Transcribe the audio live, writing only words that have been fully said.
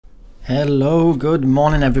Hello, good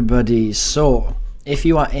morning everybody. So, if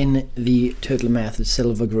you are in the Turtle Method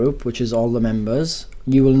Silver group, which is all the members,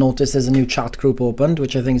 you will notice there's a new chat group opened,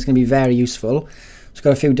 which I think is going to be very useful. It's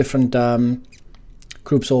got a few different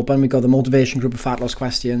groups open. We've got the motivation group of fat loss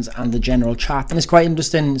questions and the general chat. And it's quite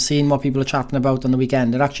interesting seeing what people are chatting about on the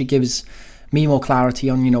weekend. It actually gives me more clarity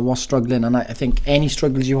on, what's struggling. And I think any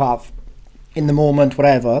struggles you have in the moment,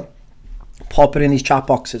 whatever, pop it in these chat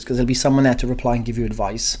boxes because there'll be someone there to reply and give you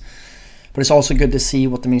advice. But it's also good to see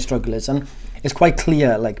what the main struggle is. And it's quite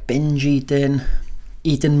clear, like binge eating,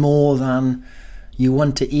 eating more than you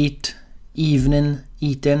want to eat, evening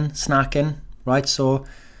eating, snacking, right? So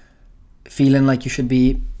feeling like you're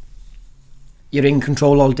in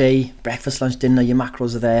control all day, breakfast, lunch, dinner, your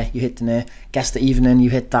macros are there, you're hitting it. Guess the evening,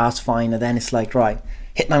 you hit that's fine. And then it's like, right,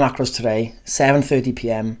 hit my macros today, 7:30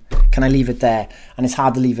 p.m. Can I leave it there? And it's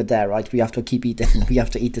hard to leave it there, right? We have to keep eating. We have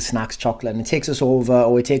to eat the snacks, chocolate, and it takes us over,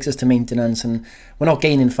 or it takes us to maintenance, and we're not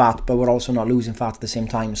gaining fat, but we're also not losing fat at the same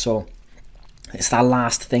time. So it's that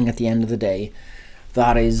last thing at the end of the day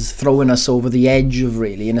that is throwing us over the edge of,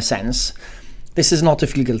 really, in a sense. This is not to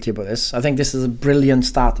feel guilty about this. I think this is a brilliant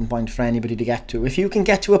starting point for anybody to get to. If you can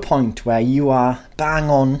get to a point where you are bang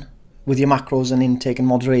on with your macros and intake and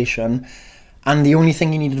moderation, and the only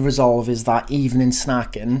thing you need to resolve is that evening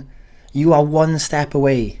snacking, you are one step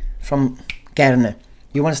away from getting it.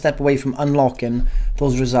 You're one step away from unlocking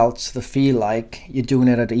those results that feel like you're doing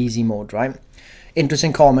it at easy mode, right?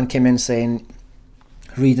 Interesting comment came in saying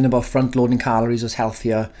reading about front-loading calories was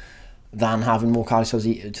healthier than having more calories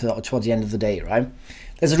towards the end of the day, right?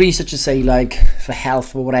 There's a research to say, like, for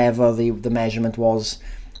health or whatever the measurement was,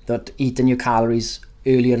 that eating your calories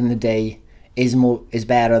earlier in the day is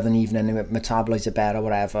better than evening, and metabolize it better,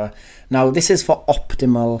 whatever. Now, this is for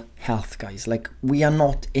optimal health, guys. Like, we are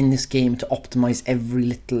not in this game to optimize every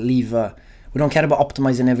little lever. We don't care about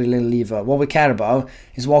optimizing every little lever. What we care about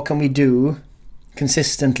is what can we do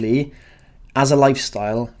consistently as a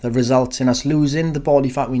lifestyle that results in us losing the body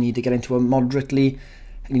fat we need to get into a moderately,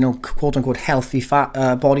 quote unquote healthy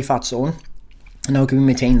body fat zone. And how can we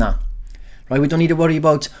maintain that? Right? We don't need to worry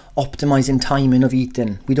about optimizing timing of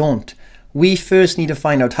eating. We don't. We first need to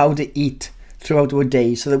find out how to eat throughout our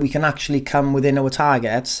day so that we can actually come within our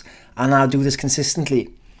targets, and I'll do this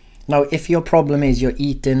consistently. Now, if your problem is you're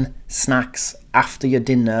eating snacks after your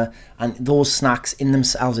dinner and those snacks in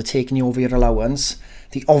themselves are taking you over your allowance,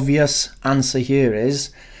 the obvious answer here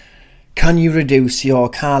is, can you reduce your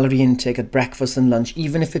calorie intake at breakfast and lunch,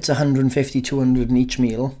 even if it's 150, 200 in each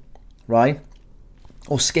meal, right?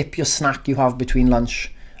 Or skip your snack you have between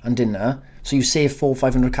lunch and dinner, so you save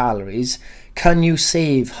 400-500 calories. Can you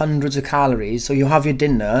save hundreds of calories so you have your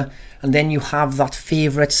dinner and then you have that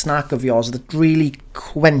favourite snack of yours that really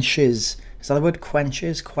quenches, is that the word,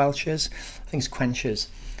 quenches? I think it's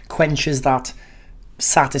quenches that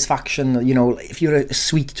satisfaction. If you're a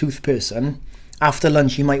sweet tooth person, after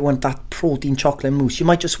lunch you might want that protein chocolate mousse, you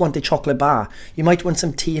might just want a chocolate bar, you might want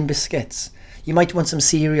some tea and biscuits, you might want some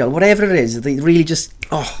cereal, whatever it is, they really just,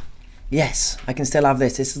 yes, I can still have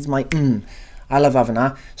this. This is my, I love having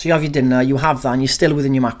that. So you have your dinner, you have that, and you're still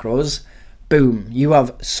within your macros. Boom, you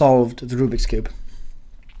have solved the Rubik's Cube.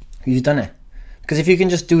 You've done it. Because if you can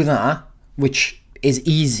just do that, which is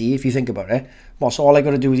easy if you think about it, so all I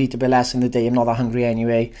got to do is eat a bit less in the day. I'm not that hungry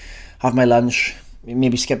anyway. Have my lunch,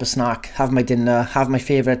 maybe skip a snack, have my dinner, have my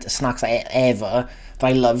favourite snacks ever that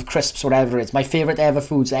I love, crisps, whatever it is. My favourite ever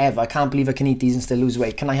foods ever. I can't believe I can eat these and still lose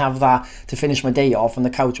weight. Can I have that to finish my day off on the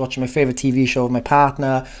couch watching my favourite TV show with my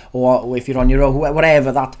partner, or if you're on your own,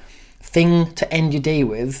 whatever, that thing to end your day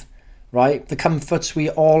with, right? The comforts we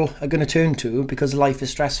all are going to turn to because life is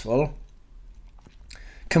stressful.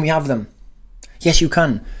 Can we have them? Yes, you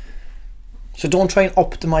can. So don't try and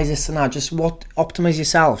optimize this and that. Just optimize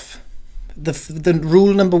yourself. The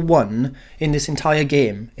rule number one in this entire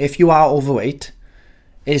game, if you are overweight,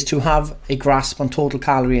 is to have a grasp on total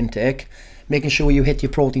calorie intake, making sure you hit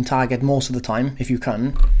your protein target most of the time, if you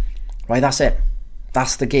can. Right, that's it.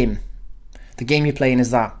 That's the game. The game you're playing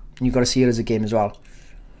is that. And you've got to see it as a game as well.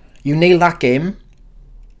 You nail that game,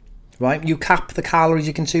 right? You cap the calories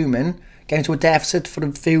you're consuming, get into a deficit for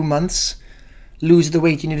a few months, lose the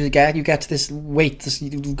weight you need to get, you get to this weight that's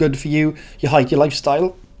good for you, your height, your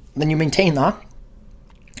lifestyle, then you maintain that,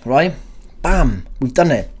 right? Bam, we've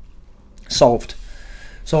done it. Solved.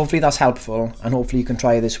 So hopefully that's helpful, and hopefully you can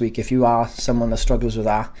try it this week. If you are someone that struggles with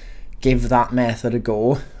that, give that method a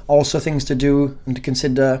go. Also, things to do and to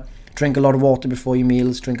consider: drink a lot of water before your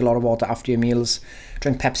meals, drink a lot of water after your meals,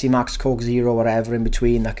 drink Pepsi Max, Coke Zero, whatever in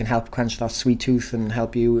between that can help quench that sweet tooth and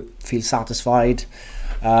help you feel satisfied.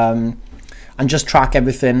 And just track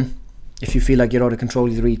everything if you feel like you're out of control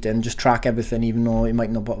with your eating, just track everything, even though it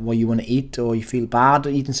might not be what you want to eat, or you feel bad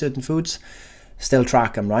eating certain foods, still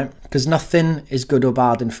track them, right? Because nothing is good or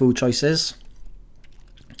bad in food choices.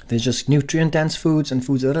 There's just nutrient dense foods and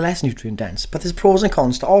foods that are less nutrient dense, but there's pros and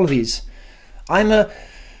cons to all of these. I'm not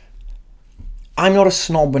a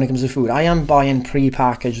snob when it comes to food. I am buying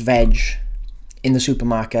pre-packaged veg in the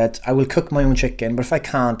supermarket. I will cook my own chicken, but if I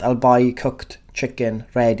can't, I'll buy cooked chicken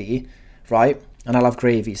ready, right? And I'll have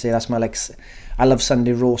gravy. Say that's my I love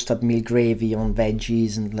Sunday roast up meal gravy on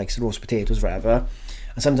veggies and like roast potatoes, whatever.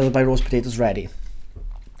 And sometimes I buy roast potatoes ready,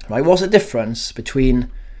 right? What's the difference between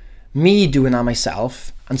me doing that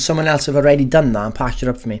myself and someone else have already done that and packed it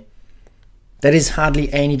up for me? There is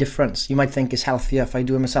hardly any difference. You might think it's healthier if I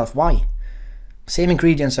do it myself. Why? Same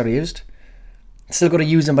ingredients are used. Still got to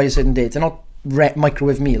use them by a certain date. They're not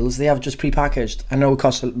microwave meals. They have just pre-packaged. I know it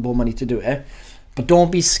costs more money to do it, but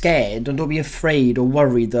don't be scared and don't be afraid or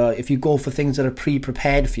worried that if you go for things that are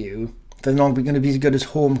pre-prepared for you, they're not going to be as good as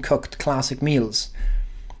home-cooked classic meals.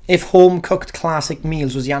 If home-cooked classic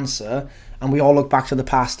meals was the answer, and we all look back to the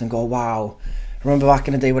past and go, wow, remember back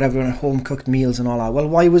in the day where everyone had home-cooked meals and all that. Well,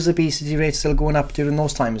 why was the obesity rate still going up during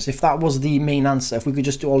those times? If that was the main answer, if we could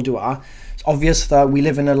just all do that, it's obvious that we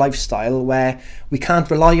live in a lifestyle where we can't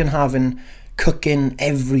rely on having cooking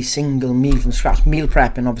every single meal from scratch. Meal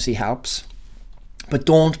prepping obviously helps, but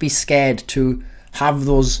don't be scared to have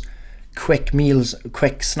those quick meals,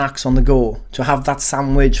 quick snacks on the go, to have that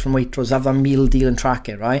sandwich from Waitrose, have that meal deal and track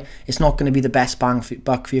it, right? It's not going to be the best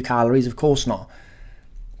buck for your calories, of course not.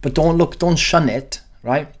 But don't shun it,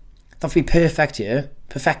 right? Don't have to be perfect here.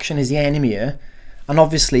 Perfection is the enemy here. And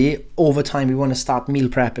obviously, over time, we want to start meal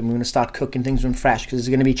prepping. We want to start cooking things from fresh because it's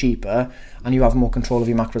going to be cheaper and you have more control of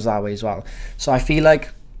your macros that way as well. So I feel like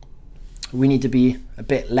we need to be a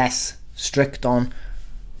bit less strict on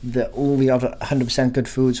we have 100% good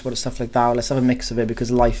foods, stuff like that. Let's have a mix of it because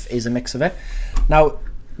life is a mix of it. Now,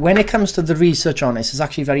 when it comes to the research on this, it's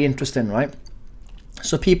actually very interesting, right?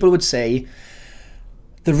 So people would say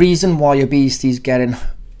the reason why obesity is getting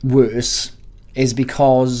worse is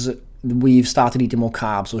because we've started eating more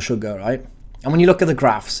carbs or sugar, right? And when you look at the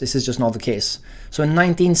graphs, this is just not the case. So in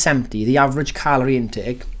 1970, the average calorie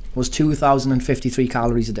intake was 2,053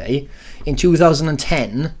 calories a day. In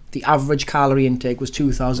 2010, the average calorie intake was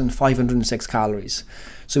 2,506 calories.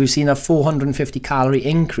 So we've seen a 450 calorie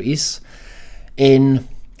increase in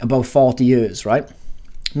about 40 years, right?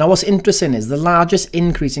 Now what's interesting is the largest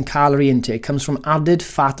increase in calorie intake comes from added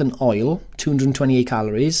fat and oil, 228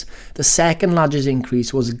 calories. The second largest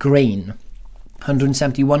increase was grain,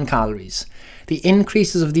 171 calories. The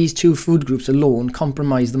increases of these two food groups alone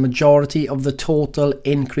comprise the majority of the total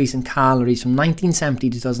increase in calories from 1970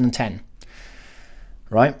 to 2010.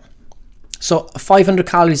 Right? So 500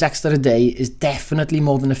 calories extra a day is definitely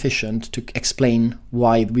more than efficient to explain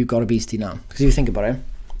why we've got obesity now. Because if you think about it,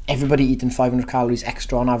 everybody eating 500 calories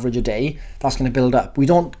extra on average a day, that's going to build up. We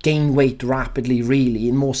don't gain weight rapidly, really,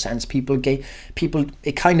 in most sense.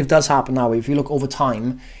 It kind of does happen that way. If you look over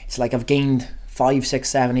time, it's like I've gained 5, 6,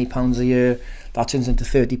 7, 8 pounds a year. That turns into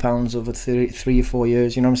 30 pounds over 3 or 4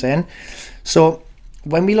 years, you know what I'm saying? So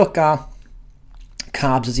when we look at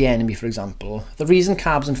carbs as the enemy, for example, the reason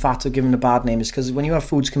carbs and fats are given a bad name is because when you have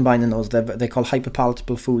foods combined in those, they're called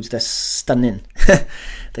hyperpalatable foods. They're stunning.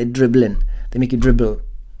 They're dribbling. They make you dribble.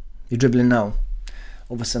 You're dribbling now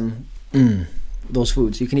over some those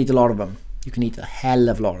foods. You can eat a lot of them. You can eat a hell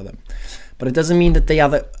of a lot of them. But it doesn't mean that they are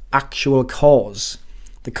the actual cause.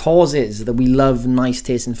 The cause is that we love nice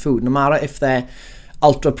tasting food. No matter if they're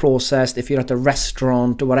ultra processed, if you're at a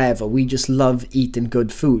restaurant or whatever, we just love eating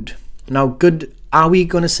good food. Now, are we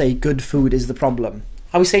going to say good food is the problem?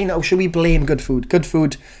 Are we saying, should we blame good food? Good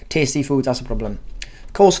food, tasty food, that's a problem.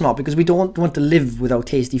 Of course not, because we don't want to live without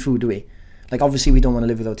tasty food, do we? Like, obviously, we don't want to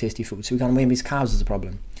live without tasty food, so we can't blame these carbs as a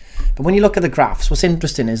problem. But when you look at the graphs, what's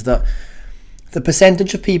interesting is that the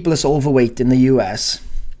percentage of people that's overweight in the US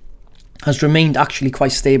has remained actually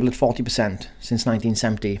quite stable at 40% since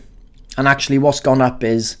 1970. And actually what's gone up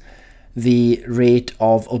is the rate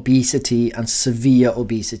of obesity and severe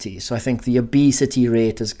obesity. So I think the obesity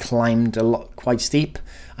rate has climbed a lot, quite steep,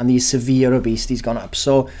 and the severe obesity has gone up.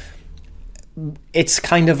 So it's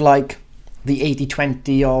kind of like the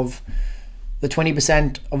 80-20 of the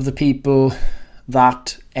 20% of the people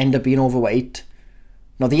that end up being overweight.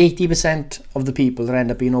 No, the 80% of the people that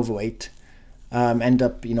end up being overweight end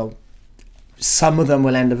up, some of them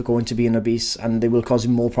will end up going to being obese and they will cause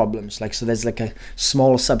more problems. So there's like a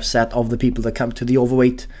small subset of the people that come to the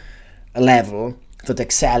overweight level that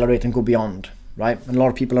accelerate and go beyond, right? And a lot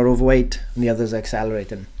of people are overweight and the others are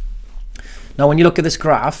accelerating. Now, when you look at this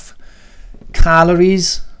graph,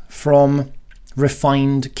 calories from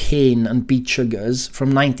refined cane and beet sugars from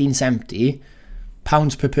 1970,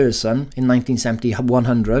 pounds per person in 1970,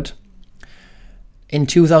 100. In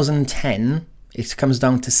 2010, it comes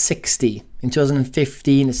down to 60. In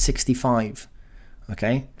 2015, it's 65.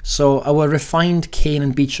 Okay, so our refined cane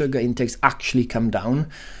and beet sugar intakes actually come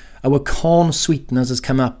down. Our corn sweeteners has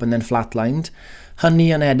come up and then flatlined.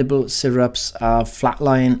 Honey and edible syrups are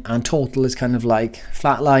flatline, and total is kind of like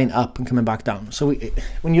flatline up and coming back down. So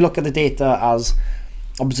when you look at the data as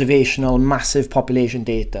observational, massive population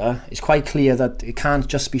data, it's quite clear that it can't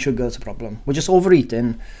just be sugar that's a problem. We're just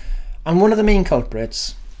overeating. And one of the main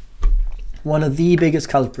culprits, one of the biggest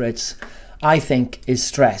culprits, I think, is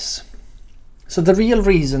stress. So the real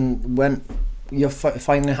reason when you're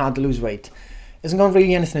finding it hard to lose weight isn't got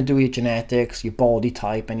really anything to do with your genetics, your body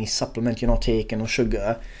type, any supplement you're not taking or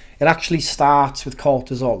sugar. It actually starts with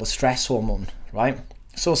cortisol, the stress hormone, right?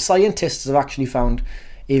 So scientists have actually found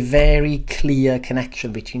a very clear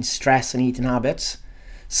connection between stress and eating habits.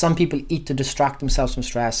 Some people eat to distract themselves from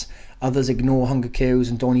stress, others ignore hunger cues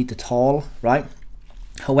and don't eat at all, right?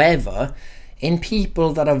 However, in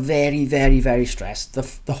people that are very, very, very stressed,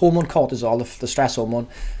 the hormone cortisol, the stress hormone,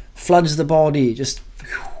 floods the body, just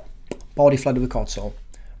body flooded with cortisol,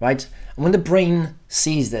 right? And when the brain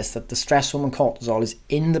sees this, that the stress hormone cortisol is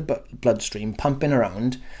in the bloodstream, pumping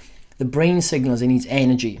around, the brain signals it needs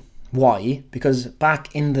energy. Why? Because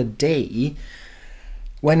back in the day,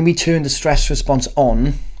 when we turned the stress response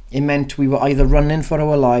on, it meant we were either running for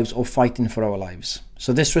our lives or fighting for our lives.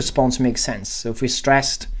 So this response makes sense. So if we're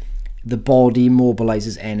stressed, the body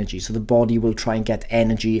mobilizes energy. So the body will try and get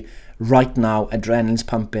energy right now. Adrenaline's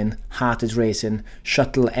pumping, heart is racing,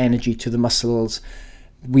 shuttle energy to the muscles.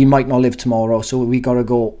 We might not live tomorrow, so we got to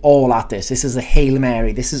go all at this. This is a Hail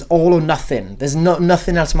Mary. This is all or nothing. There's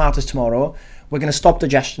nothing else matters tomorrow. We're going to stop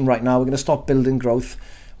digestion right now. We're going to stop building growth.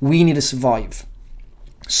 We need to survive.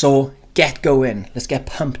 So get going. Let's get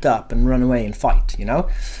pumped up and run away and fight, you know?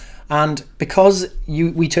 And because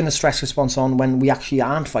we turn the stress response on when we actually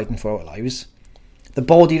aren't fighting for our lives, the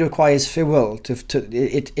body requires fuel.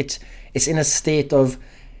 It's in a state of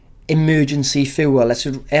emergency fuel. Let's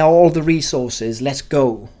all the resources. Let's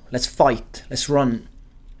go. Let's fight. Let's run.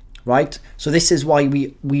 Right? So this is why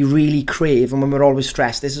we really crave, and when we're always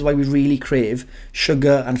stressed, this is why we really crave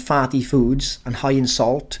sugar and fatty foods and high in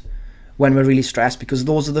salt when we're really stressed, because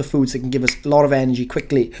those are the foods that can give us a lot of energy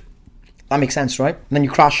quickly. That makes sense, right? And then you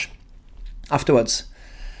crash afterwards.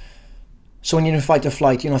 So when you're in fight or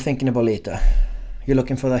flight, you're not thinking about later. You're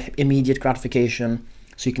looking for the immediate gratification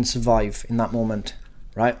so you can survive in that moment,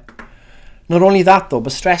 right? Not only that though,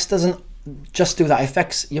 but stress doesn't just do that. It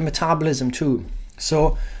affects your metabolism too.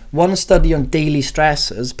 So one study on daily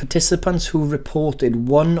stressors, participants who reported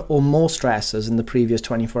one or more stressors in the previous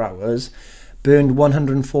 24 hours burned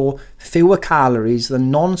 104 fewer calories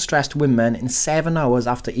than non-stressed women in 7 hours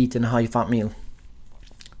after eating a high-fat meal.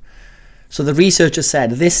 So the researchers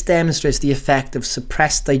said this demonstrates the effect of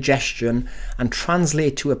suppressed digestion and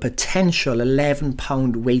translate to a potential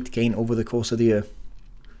 11-pound weight gain over the course of the year.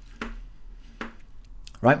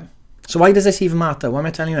 Right? So why does this even matter? Why am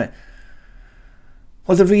I telling you it?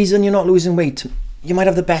 Well, the reason you're not losing weight, you might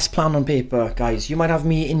have the best plan on paper, guys. You might have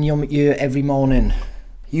me in your ear every morning.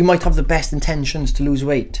 You might have the best intentions to lose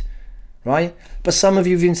weight, right? But some of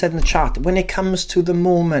you have even said in the chat, when it comes to the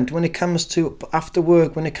moment, when it comes to after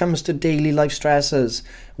work, when it comes to daily life stresses,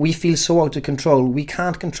 we feel so out of control. We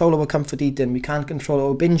can't control our comfort eating. We can't control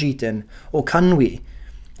our binge eating. Or can we?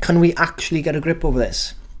 Can we actually get a grip over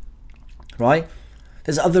this, right?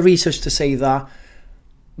 There's other research to say that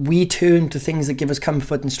we turn to things that give us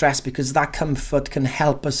comfort and stress because that comfort can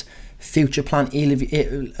help us future plan,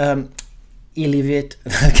 alleviate,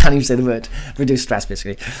 I can't even say the word, reduce stress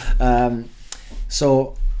basically.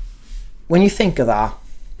 So when you think of that,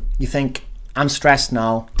 you think, I'm stressed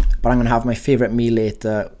now, but I'm going to have my favourite meal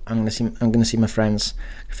later, I'm going to see my friends,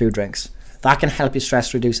 a few drinks. That can help your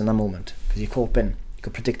stress reduce in that moment because you're coping, you've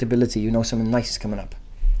got predictability, you know something nice is coming up,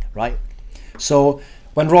 right? So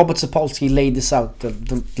when Robert Sapolsky laid this out,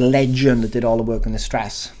 the legend that did all the work on the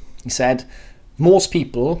stress, he said, most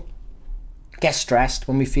people get stressed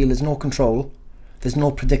when we feel there's no control, there's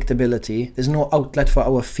no predictability, there's no outlet for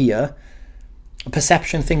our fear, a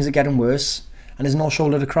perception things are getting worse, and there's no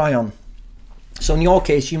shoulder to cry on. So in your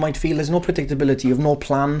case, you might feel there's no predictability, you have no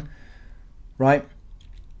plan, right?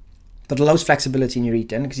 That allows flexibility in your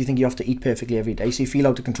eating because you think you have to eat perfectly every day, so you feel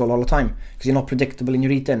out of control all the time because you're not predictable in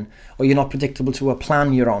your eating, or you're not predictable to a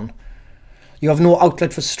plan you're on. You have no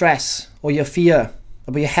outlet for stress or your fear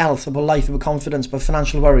about your health, about life, about confidence, about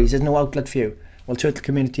financial worries. There's no outlet for you. Well, Turtle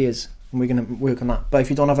Community is, and we're going to work on that. But if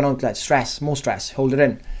you don't have an outlet, stress, more stress, hold it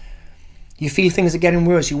in. You feel things are getting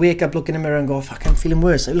worse. You wake up, look in the mirror and go, fuck, I'm feeling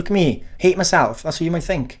worse. Look at me, hate myself. That's what you might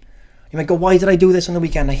think. You might go, why did I do this on the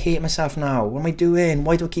weekend? I hate myself now. What am I doing?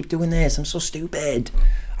 Why do I keep doing this? I'm so stupid.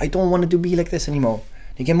 I don't want to be like this anymore.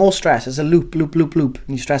 You get more stress. It's a loop. And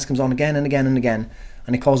your stress comes on again and again and again.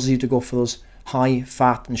 And it causes you to go for those high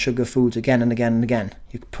fat and sugar foods again and again and again.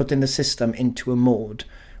 You're putting the system into a mode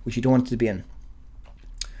which you don't want it to be in.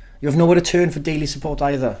 You have nowhere to turn for daily support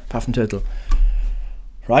either, apart from Turtle.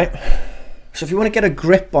 Right? So if you want to get a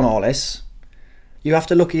grip on all this, you have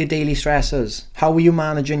to look at your daily stressors. How are you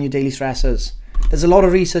managing your daily stressors? There's a lot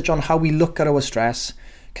of research on how we look at our stress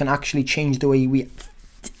can actually change the way we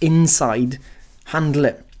inside handle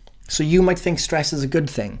it. So you might think stress is a good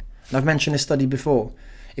thing. And I've mentioned this study before.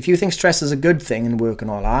 If you think stress is a good thing in work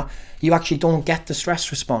and all that, you actually don't get the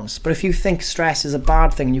stress response. But if you think stress is a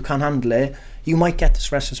bad thing and you can't handle it, you might get the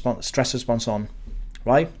stress response on.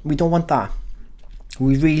 Right? We don't want that.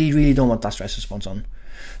 We really, really don't want that stress response on.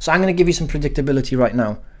 So I'm going to give you some predictability right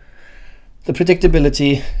now. The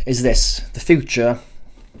predictability is this. The future,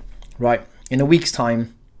 right? In a week's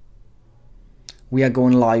time, we are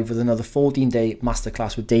going live with another 14-day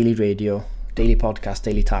masterclass with daily radio, daily podcast,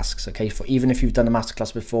 daily tasks, okay? For even if you've done a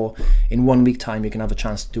masterclass before, in 1 week time, you can have a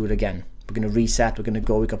chance to do it again. We're going to reset, we're going to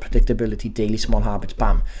go, we've got predictability, daily small habits,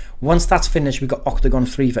 bam. Once that's finished, we've got Octagon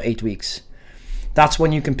 3 for 8 weeks. That's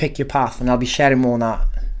when you can pick your path, and I'll be sharing more on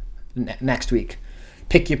that next week.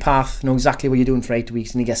 Pick your path, know exactly what you're doing for 8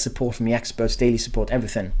 weeks, and you get support from the experts, daily support,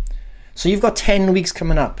 everything. So you've got 10 weeks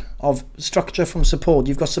coming up of structure from support.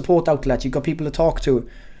 You've got support outlets, you've got people to talk to.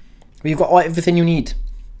 You've got everything you need.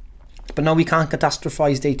 But now we can't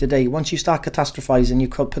catastrophize day to day. Once you start catastrophizing,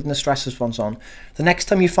 you're putting a stress response on. The next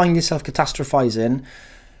time you find yourself catastrophizing,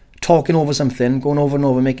 talking over something, going over and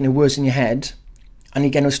over, making it worse in your head, and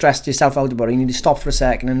you're getting stressed yourself out about it, you need to stop for a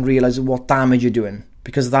second and realise what damage you're doing.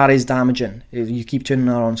 Because that is damaging. If you keep turning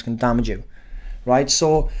that on, it's going to damage you. Right?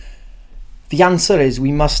 So the answer is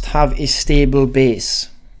we must have a stable base.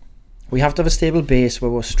 We have to have a stable base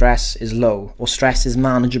where our stress is low or stress is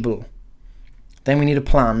manageable. Then we need a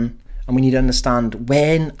plan, and we need to understand,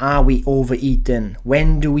 when are we overeating?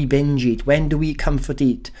 When do we binge eat? When do we comfort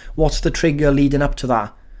eat? What's the trigger leading up to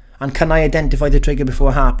that? And can I identify the trigger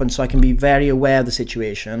before it happens so I can be very aware of the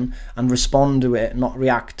situation and respond to it, not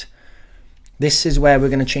react? This is where we're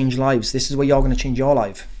going to change lives. This is where you're going to change your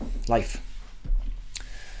life.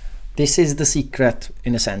 This is the secret,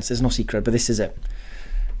 in a sense. There's no secret, but this is it.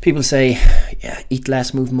 People say, yeah, eat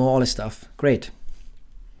less, move more, all this stuff. Great.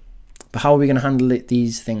 But how are we going to handle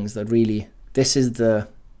these things that really... This is it.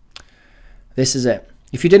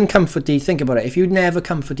 If you didn't comfort eat, think about it. If you never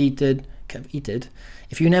comfort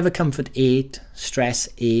if you never comfort ate, stress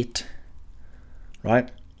ate, right?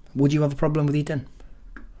 Would you have a problem with eating?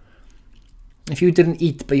 If you didn't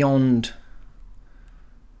eat beyond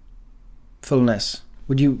fullness,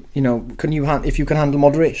 would you, if you can handle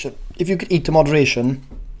moderation, if you could eat to moderation,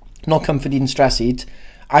 not comfort eat and stress eat,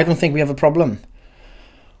 I don't think we have a problem.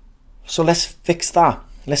 So let's fix that.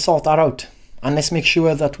 Let's sort that out. And let's make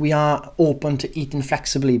sure that we are open to eating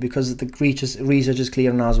flexibly, because the research is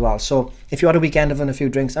clear on that as well. So if you had a weekend having a few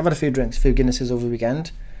drinks, I've had a few drinks, a few Guinnesses over the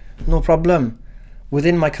weekend, no problem.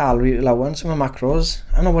 Within my calorie allowance and my macros,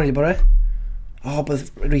 I'm not worried about it. Oh,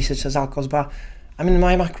 but research says alcohol's bad. I'm in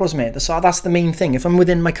my macros, mate. So that's the main thing. If I'm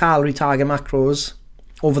within my calorie target macros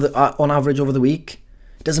on average over the week,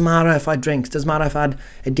 it doesn't matter if I drink. It doesn't matter if I had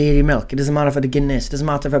a dairy milk. It doesn't matter if I had a Guinness. It doesn't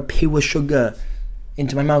matter if I had pure sugar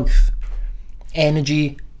into my mouth.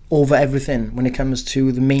 Energy over everything when it comes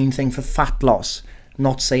to the main thing for fat loss.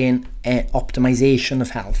 Not saying optimization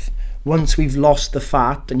of health. Once we've lost the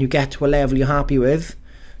fat and you get to a level you're happy with,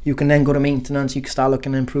 you can then go to maintenance. You can start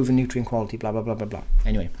looking at improving nutrient quality, blah, blah, blah, blah, blah.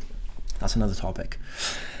 Anyway, that's another topic.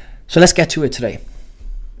 So let's get to it today.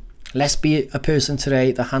 Let's be a person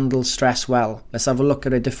today that handles stress well. Let's have a look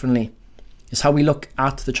at it differently. It's how we look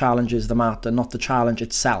at the challenges that matter, not the challenge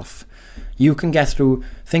itself. You can get through,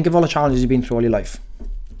 think of all the challenges you've been through all your life.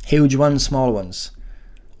 Huge ones, small ones.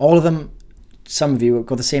 All of them, some of you have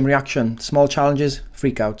got the same reaction. Small challenges,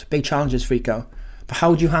 freak out. Big challenges, freak out. But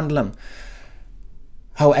how do you handle them?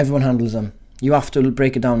 How everyone handles them. You have to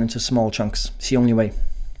break it down into small chunks. It's the only way.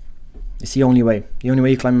 It's the only way. The only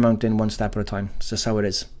way you climb a mountain, one step at a time. It's just how it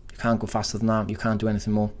is. You can't go faster than that. You can't do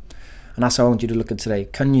anything more. And that's how I want you to look at today.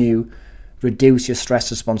 Can you reduce your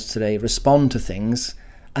stress response today? Respond to things.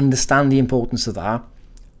 Understand the importance of that.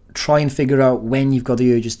 Try and figure out when you've got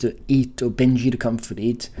the urges to eat or binge eat or comfort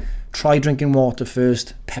eat. Try drinking water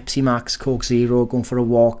first. Pepsi Max, Coke Zero, going for a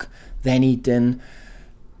walk, then eating.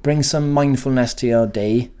 Bring some mindfulness to your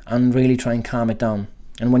day and really try and calm it down.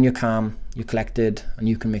 And when you're calm, you're collected, and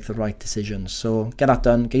you can make the right decisions. So get that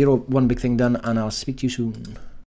done, get your one big thing done, and I'll speak to you soon.